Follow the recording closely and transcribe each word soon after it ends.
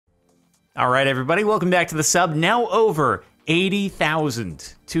All right, everybody, welcome back to the sub. Now over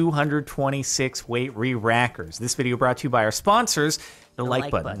 80,226 weight re-rackers. This video brought to you by our sponsors, the like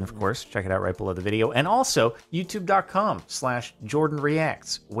button, of course. Check it out right below the video. And also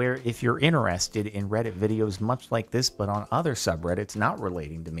youtube.com/JordanReacts, where if you're interested in Reddit videos much like this, but on other subreddits not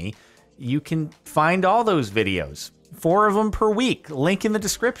relating to me, you can find all those videos. 4 of them per week. Link in the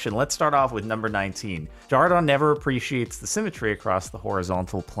description. Let's start off with number 19. Jardon never appreciates the symmetry across the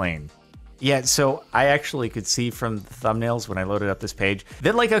horizontal plane. Yeah, so I actually could see from the thumbnails when I loaded up this page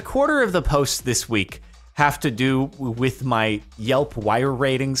that like a quarter of the posts this week have to do with my Yelp wire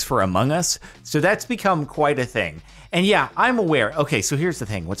ratings for Among Us. So that's become quite a thing. And yeah, I'm aware. Okay, so here's the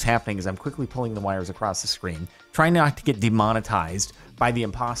thing. What's happening is I'm quickly pulling the wires across the screen, trying not to get demonetized by the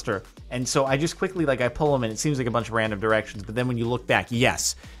imposter. And so I just quickly, I pull them and it seems like a bunch of random directions. But then when you look back,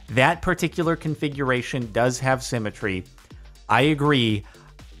 yes, that particular configuration does have symmetry. I agree.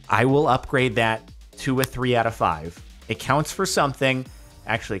 I will upgrade that to a 3 out of 5. It counts for something.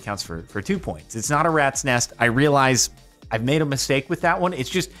 Actually, it counts for 2 points. It's not a rat's nest. I realize I've made a mistake with that one. It's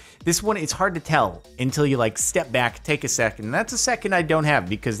just, this one, it's hard to tell until you step back, take a second. And that's a second I don't have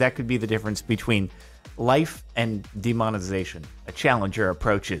because that could be the difference between life and demonetization. A challenger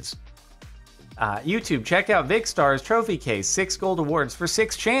approaches. YouTube, check out Vicstar's trophy case. 6 gold awards for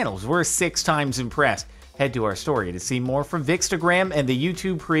 6 channels. We're 6 times impressed. Head to our story to see more from Vixtagram and the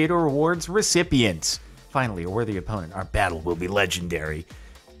YouTube Creator Awards recipients. Finally, a worthy opponent. Our battle will be legendary.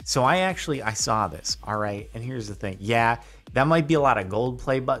 So I saw this, all right? And here's the thing. Yeah, that might be a lot of gold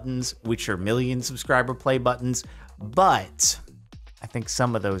play buttons, which are million subscriber play buttons, but I think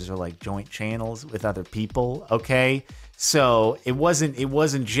some of those are joint channels with other people, okay? So it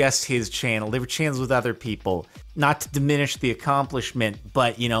wasn't just his channel. They were channels with other people. Not to diminish the accomplishment,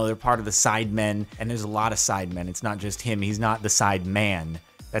 but they're part of the side men, and there's a lot of side men. It's not just him. He's not the side man.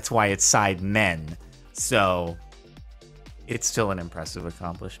 That's why it's side men. So it's still an impressive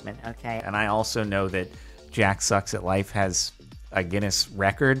accomplishment, okay? And I also know that Jack Sucks at Life has a Guinness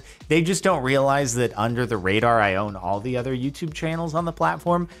record. They just don't realize that under the radar I own all the other YouTube channels on the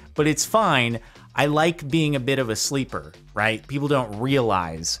platform, but it's fine. I like being a bit of a sleeper, right? People don't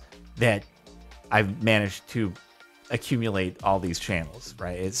realize that I've managed to accumulate all these channels,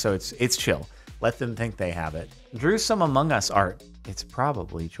 right? So it's chill. Let them think they have it. Drew some Among Us art. It's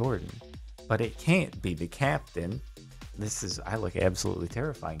probably Jordan, but it can't be the captain. I look absolutely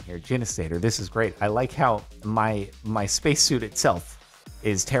terrifying here. Genistator, this is great. I like how my spacesuit itself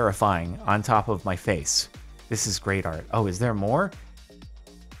is terrifying on top of my face. This is great art. Oh, is there more?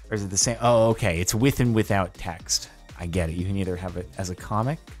 Or is it the same? Oh, okay. It's with and without text. I get it. You can either have it as a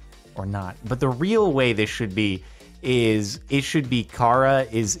comic or not. But the real way this should be is it should be Kara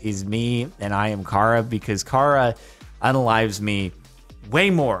is me and I am Kara, because Kara unalives me way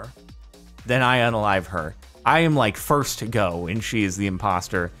more than I unalive her. I am first to go and she is the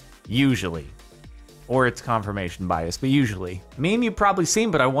imposter, usually. Or it's confirmation bias, but usually. Meme you've probably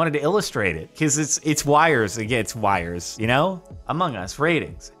seen, but I wanted to illustrate it because it's wires. Again, it's wires, Among Us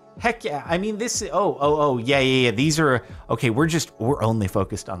ratings. Heck yeah. I mean, this, yeah. These are, okay, we're only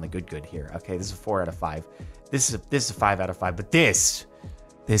focused on the good here. Okay, this is a 4 out of 5. This is a 5 out of 5, but this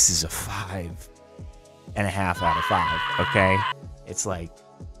is a 5.5 out of 5, okay? It's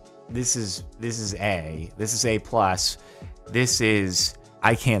this is A. This is A+. This is,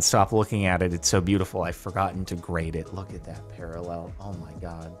 I can't stop looking at it. It's so beautiful. I've forgotten to grade it. Look at that parallel. Oh my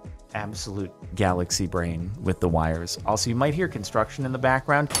God. Absolute galaxy brain with the wires. Also, you might hear construction in the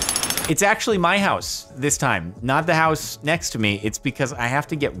background. It's actually my house this time, not the house next to me. It's because I have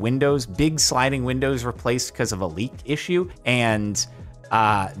to get windows, big sliding windows replaced because of a leak issue. And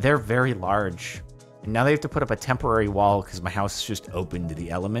they're very large. And now they have to put up a temporary wall because my house is just open to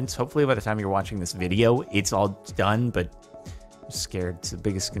the elements. Hopefully by the time you're watching this video, it's all done, but I'm scared. It's the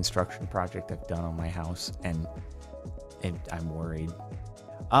biggest construction project I've done on my house, and I'm worried.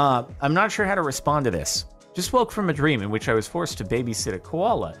 I'm not sure how to respond to this. Just woke from a dream in which I was forced to babysit a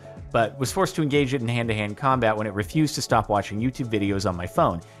koala, but was forced to engage it in hand-to-hand combat when it refused to stop watching YouTube videos on my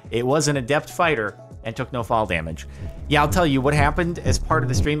phone. It was an adept fighter and took no fall damage. Yeah, I'll tell you what happened as part of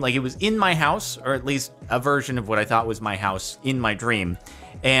the stream. It was in my house, or at least a version of what I thought was my house in my dream.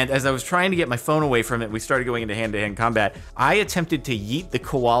 And as I was trying to get my phone away from it, we started going into hand-to-hand combat. I attempted to yeet the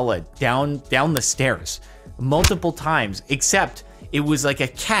koala down the stairs multiple times, except it was like a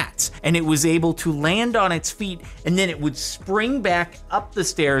cat, and it was able to land on its feet, and then it would spring back up the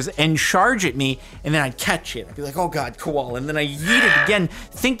stairs and charge at me, and then I'd catch it. I'd be like, oh God, koala, and then I yeet it again,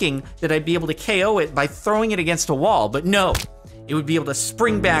 thinking that I'd be able to KO it by throwing it against a wall, but no. It would be able to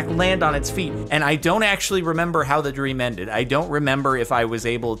spring back, land on its feet, and I don't actually remember how the dream ended. I don't remember if I was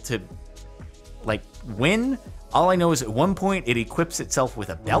able to like when. All I know is at one point it equips itself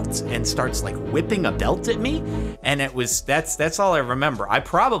with a belt and starts like whipping a belt at me, and that's all I remember. I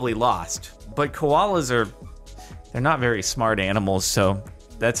probably lost, but koalas they're not very smart animals, so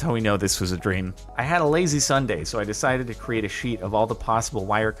that's how we know this was a dream. I had a lazy Sunday, so I decided to create a sheet of all the possible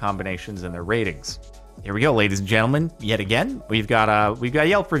wire combinations and their ratings. Here we go, ladies and gentlemen. Yet again, we've got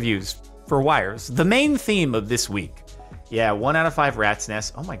Yelp reviews for wires. The main theme of this week. Yeah, 1 out of 5 rat's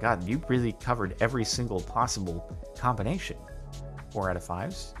nest. Oh my God, you really covered every single possible combination. 4 out of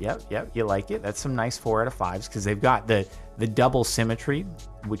 5s. Yep, you like it. That's some nice 4 out of 5s because they've got the double symmetry,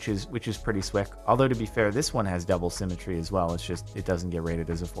 which is pretty slick. Although to be fair, this one has double symmetry as well. It's just it doesn't get rated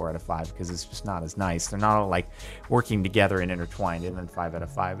as a 4 out of 5 because it's just not as nice. They're not all like working together and intertwined. And then 5 out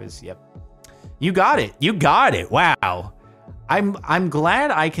of 5 is yep. You got it. You got it. Wow. I'm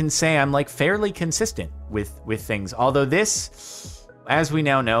glad I can say I'm like fairly consistent with things. Although this, as we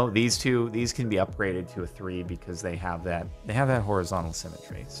now know, these can be upgraded to a 3 because they have that horizontal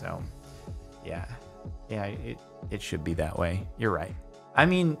symmetry. So yeah, it should be that way. You're right. I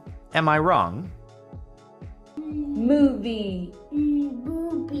mean, am I wrong? Movie.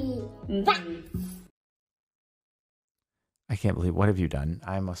 I can't believe, what have you done?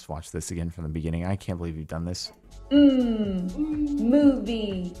 I must watch this again from the beginning. I can't believe you've done this. Movie.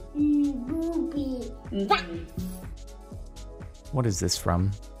 What is this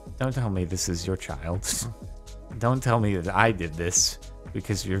from? Don't tell me this is your child. Don't tell me that I did this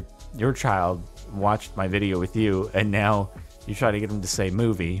because your child watched my video with you and now you try to get him to say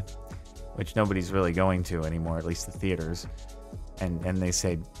movie, which nobody's really going to anymore, at least the theaters. And they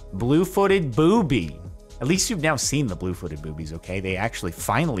say blue-footed booby. At least you've now seen the blue-footed boobies, okay? They actually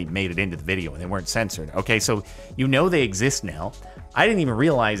finally made it into the video and they weren't censored. Okay, so you know they exist now. I didn't even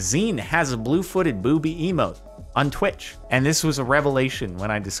realize Zine has a blue-footed booby emote on Twitch. And this was a revelation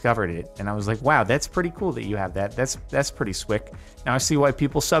when I discovered it. And I was like, wow, that's pretty cool that you have that. That's pretty slick. Now I see why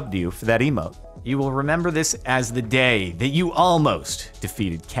people subbed to you for that emote. You will remember this as the day that you almost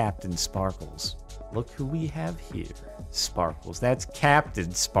defeated CaptainSparklez. Look who we have here. Sparkles. That's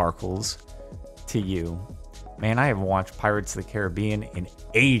CaptainSparklez. To you. Man, I haven't watched Pirates of the Caribbean in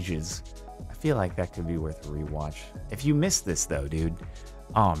ages. I feel like that could be worth a rewatch. If you missed this though, dude,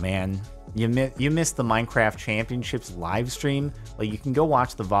 oh man, you missed the Minecraft Championships live stream. Like you can go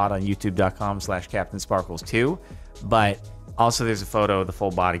watch the VOD on youtube.com/CaptainSparklez too, but also there's a photo of the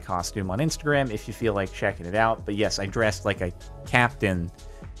full body costume on Instagram if you feel like checking it out. But yes, I dressed like a captain.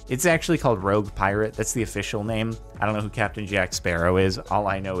 It's actually called Rogue Pirate. That's the official name. I don't know who Captain Jack Sparrow is. All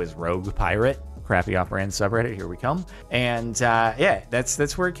I know is Rogue Pirate. Crappy off-brand subreddit, here we come. And yeah,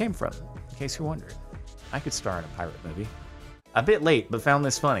 that's where it came from, in case you're wondering. I could star in a pirate movie. A bit late, but found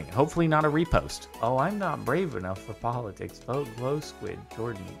this funny. Hopefully not a repost. Oh, I'm not brave enough for politics. Vote Glow Squid,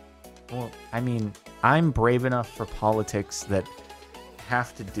 Jordan. Well, I mean, I'm brave enough for politics that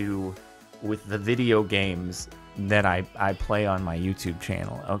have to do with the video games that I play on my YouTube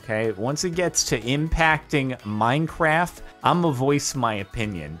channel, okay? Once it gets to impacting Minecraft, I'm gonna voice my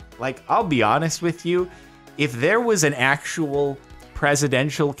opinion. Like, I'll be honest with you, if there was an actual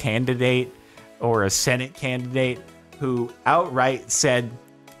presidential candidate or a Senate candidate who outright said,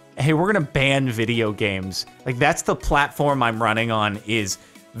 hey, we're gonna ban video games, like that's the platform I'm running on, is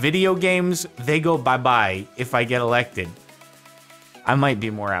video games, they go bye-bye if I get elected. I might be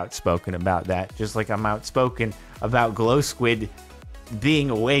more outspoken about that, just like I'm outspoken about Glow Squid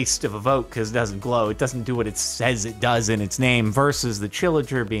being a waste of a vote because it doesn't glow. It doesn't do what it says it does in its name versus the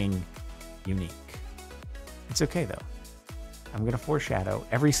Chillager being unique. It's okay, though. I'm going to foreshadow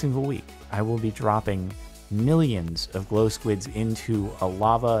every single week. I will be dropping millions of Glow Squids into a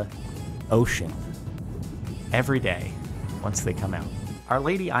lava ocean every day once they come out. Our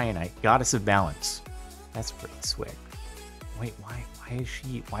Lady Ionite, Goddess of Balance. That's pretty slick. Wait, why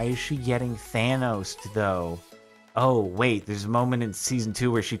is she getting Thanos though? Oh wait, there's a moment in season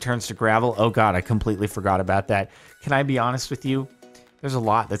 2 where she turns to gravel. Oh god, I completely forgot about that. Can I be honest with you? There's a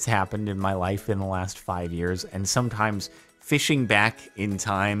lot that's happened in my life in the last 5 years, and sometimes fishing back in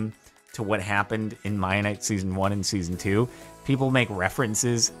time to what happened in Ionite season 1 and season 2, people make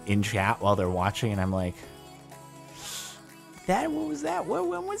references in chat while they're watching, and I'm like, what was that?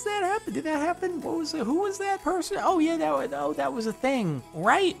 When was that happen? Did that happen? What was it? Who was that person? Oh yeah, that was a thing,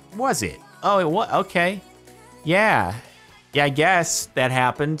 right? Was it? Oh, it was. Okay, yeah, I guess that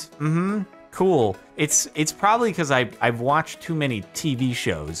happened. Cool. It's probably because I've watched too many TV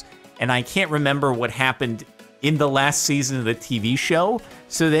shows and I can't remember what happened in the last season of the TV show.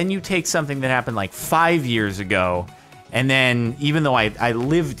 So then you take something that happened like 5 years ago, and then even though I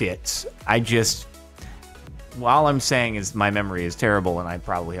lived it, I just. All I'm saying is my memory is terrible and I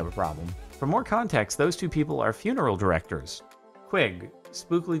probably have a problem. For more context, those two people are funeral directors. Quig,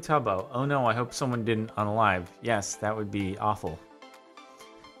 Spookly Tubbo. Oh no, I hope someone didn't unalive. Yes, that would be awful.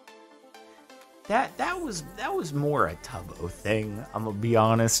 That was more a Tubbo thing, I'm gonna be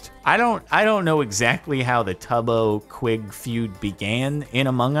honest. I don't know exactly how the Tubbo Quig feud began in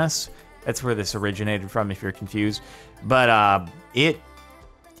Among Us. That's where this originated from, if you're confused. But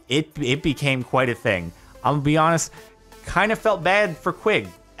it became quite a thing. I'm gonna be honest, kind of felt bad for Quig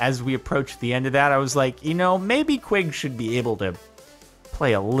as we approached the end of that. I was like, you know, maybe Quig should be able to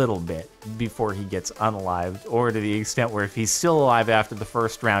play a little bit before he gets unalived, or to the extent where if he's still alive after the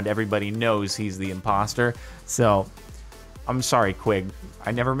first round, everybody knows he's the imposter. So I'm sorry, Quig.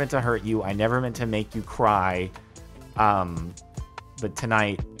 I never meant to hurt you. I never meant to make you cry. But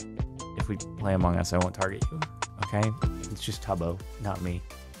tonight, if we play Among Us, I won't target you. Okay? It's just Tubbo, not me.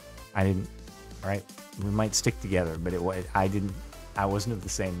 I didn't. All right? We might stick together, but I wasn't of the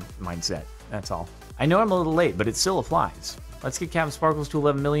same mindset. That's all. I know I'm a little late, but it still applies. Let's get CaptainSparklez to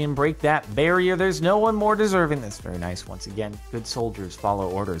 11 million. Break that barrier. There's no one more deserving this. Very nice. Once again, good soldiers follow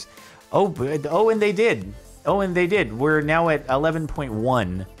orders. Oh, and they did. Oh, and they did. We're now at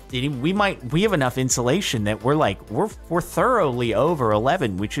 11.1. We have enough insulation that we're thoroughly over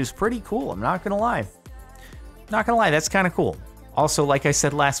 11, which is pretty cool. I'm not gonna lie. Not gonna lie. That's kind of cool. Also, like I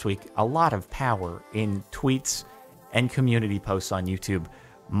said last week, a lot of power in tweets and community posts on YouTube.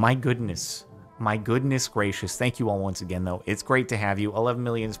 My goodness. My goodness gracious. Thank you all once again, though. It's great to have you. 11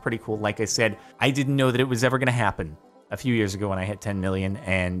 million is pretty cool. Like I said, I didn't know that it was ever going to happen a few years ago when I hit 10 million,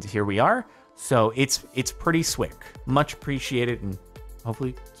 and here we are. So it's pretty swick. Much appreciated, and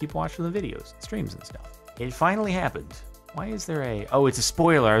hopefully keep watching the videos, streams and stuff. It finally happened. Why is there a... Oh, it's a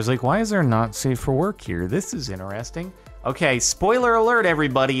spoiler. I was like, why is there not safe for work here? This is interesting. Okay, spoiler alert,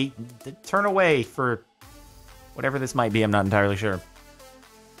 everybody. Turn away for whatever this might be. I'm not entirely sure.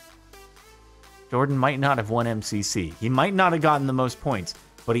 Jordan might not have won MCC. He might not have gotten the most points,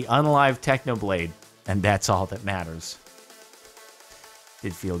 but he unalived Technoblade, and that's all that matters.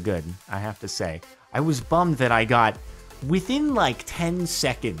 Did feel good, I have to say. I was bummed that I got within like 10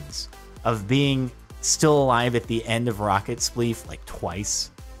 seconds of being still alive at the end of Rocket Spleef, like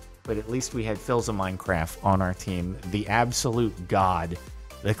twice. But at least we had Phil's of Minecraft on our team, the absolute god.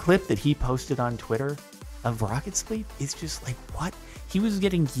 The clip that he posted on Twitter of Rocket Spleef is just like, what? He was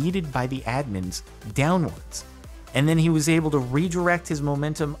getting yeeted by the admins downwards, and then he was able to redirect his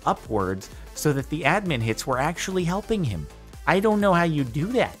momentum upwards so that the admin hits were actually helping him. I don't know how you do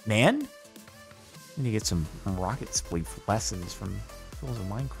that, man. I need to get some Rocket Spleef lessons from Fools of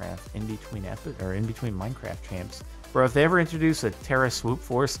Minecraft in between Minecraft champs. Bro, if they ever introduce a Terra Swoop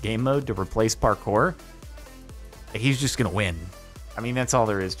Force game mode to replace parkour, he's just gonna win. I mean, that's all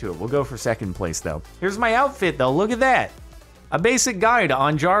there is to it. We'll go for second place, though. Here's my outfit, though. Look at that. A basic guide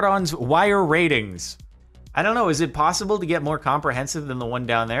on Jardon's wire ratings. I don't know, is it possible to get more comprehensive than the one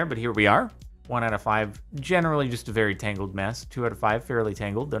down there? But here we are. 1 out of 5, generally just a very tangled mess. 2 out of 5, fairly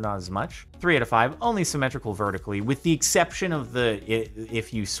tangled, though not as much. 3 out of 5, only symmetrical vertically, with the exception of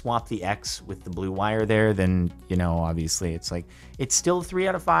if you swap the X with the blue wire there, then, you know, obviously it's like, it's still 3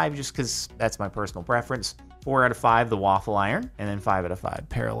 out of 5 just because that's my personal preference. 4 out of 5, the waffle iron, and then 5 out of 5,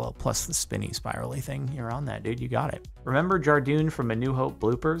 parallel, plus the spinny spirally thing. You're on that, dude. You got it. Remember Jardoon from A New Hope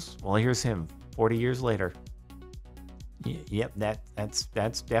bloopers? Well, here's him, 40 years later. Yep,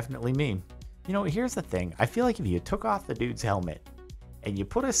 that's definitely me. You know, here's the thing. I feel like if you took off the dude's helmet and you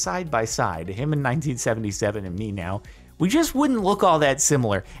put us side by side, him in 1977 and me now, we just wouldn't look all that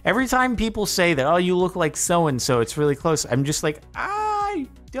similar. Every time people say that, oh, you look like so-and-so, it's really close, I'm just like, I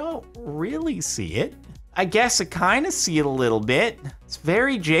don't really see it. I guess I kind of see it a little bit. It's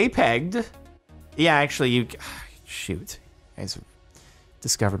very JPEG'd. Yeah, actually, shoot. You guys have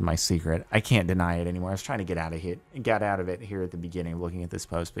discovered my secret. I can't deny it anymore. I was trying to get out of it here at the beginning of looking at this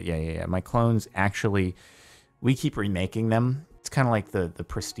post, but yeah. My clones, actually, we keep remaking them. It's kind of like the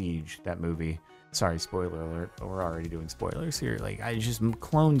Prestige, that movie. Sorry, spoiler alert, but we're already doing spoilers here. Like, I just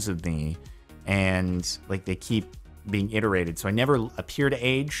clones of me, and like they keep being iterated. So I never appear to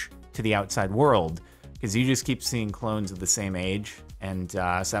age to the outside world, because you just keep seeing clones of the same age. And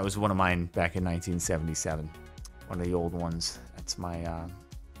so that was one of mine back in 1977. One of the old ones. That's my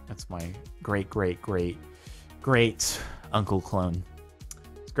great uncle clone.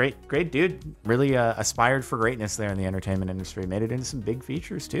 It's great dude. Really aspired for greatness there in the entertainment industry. Made it into some big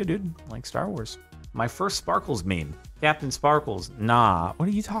features too, dude. Like Star Wars. My first Sparkles meme. CaptainSparklez. Nah. What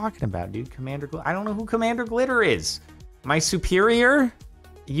are you talking about, dude? Commander Glitter. I don't know who Commander Glitter is. My superior?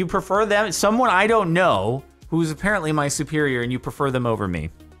 You prefer them? Someone I don't know who's apparently my superior, and you prefer them over me.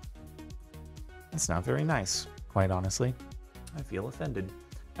 That's not very nice, quite honestly. I feel offended.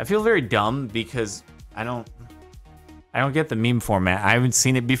 I feel very dumb because I don't get the meme format. I haven't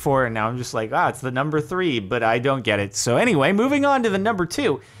seen it before, and now I'm just like, it's the number 3, but I don't get it. So anyway, moving on to the number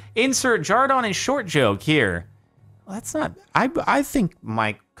 2. Insert Jardon and short joke here. Well, that's not... I think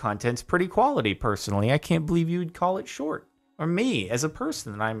my content's pretty quality, personally. I can't believe you would call it short. Or me, as a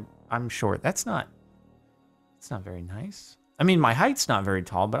person, I'm short. That's not very nice. I mean, my height's not very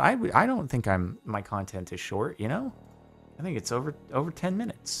tall, but I don't think my content is short, you know? I think it's over 10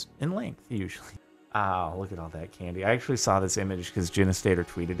 minutes in length, usually. Oh, look at all that candy. I actually saw this image because Genistator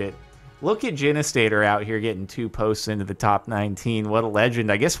tweeted it. Look at Genistator out here getting 2 posts into the top 19. What a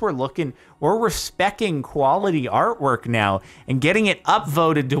legend. I guess we're respecting quality artwork now and getting it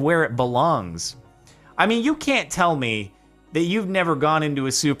upvoted to where it belongs. I mean, you can't tell me that you've never gone into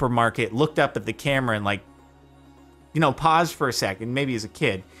a supermarket, looked up at the camera and like, paused for a second, maybe as a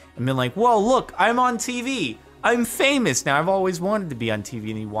kid, and been like, whoa, look, I'm on TV. I'm famous now. I've always wanted to be on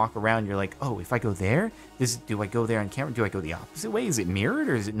TV. And you walk around, you're like, oh, if I go there, do I go there on camera? Do I go the opposite way? Is it mirrored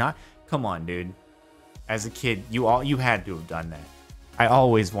or is it not? Come on, dude. As a kid, you had to have done that. I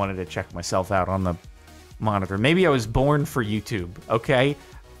always wanted to check myself out on the monitor. Maybe I was born for YouTube, okay?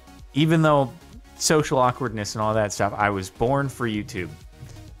 Even though social awkwardness and all that stuff, I was born for YouTube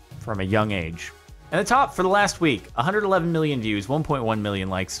from a young age. And the top for the last week, 111 million views, 1.1 million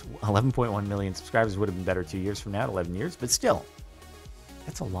likes, 11.1 million subscribers. Would have been better 2 years from now, 11 years, but still,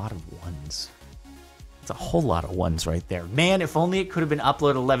 that's a lot of ones. It's a whole lot of ones right there. Man, if only it could have been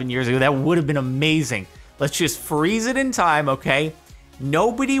uploaded 11 years ago, that would have been amazing. Let's just freeze it in time, okay?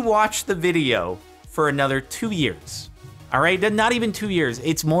 Nobody watched the video for another 2 years. All right, not even 2 years.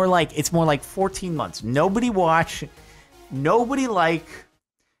 It's more like 14 months. Nobody watched, nobody like.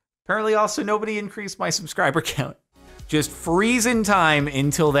 Apparently also nobody increased my subscriber count. Just freeze in time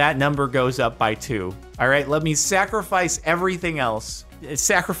until that number goes up by 2. All right, let me sacrifice everything else.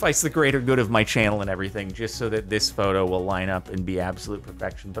 Sacrifice the greater good of my channel and everything just so that this photo will line up and be absolute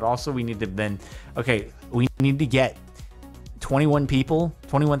perfection. But also we need to then, okay, we need to get 21,000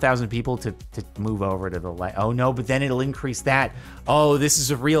 people to move over to the light. Oh no, but then it'll increase that. Oh, this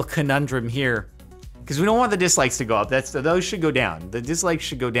is a real conundrum here. Because we don't want the dislikes to go up. Those should go down. The dislikes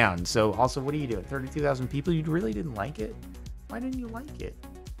should go down. So also, what are you doing? 32,000 people? You really didn't like it? Why didn't you like it?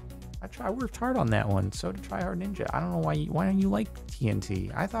 I worked hard on that one. So did Tryhard Ninja. I don't know why don't you like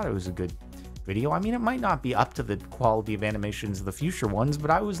TNT? I thought it was a good video. I mean, it might not be up to the quality of animations of the future ones, but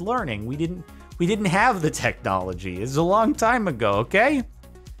I was learning. We didn't have the technology. It's a long time ago, okay?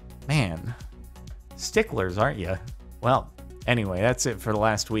 Man, sticklers, aren't you? Well, anyway, that's it for the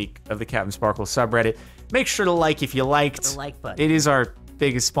last week of the CaptainSparklez subreddit. Make sure to like if you liked. The like button. It is our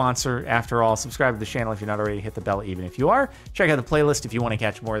biggest sponsor after all. Subscribe to the channel if you're not already. Hit the bell even if you are. Check out the playlist if you want to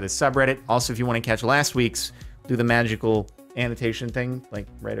catch more of this subreddit. Also, if you want to catch last week's, do the magical annotation thing, like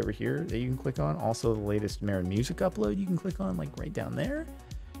right over here that you can click on. Also, the latest Marin music upload you can click on, like right down there.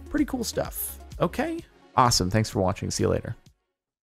 Pretty cool stuff. Okay? Awesome. Thanks for watching. See you later.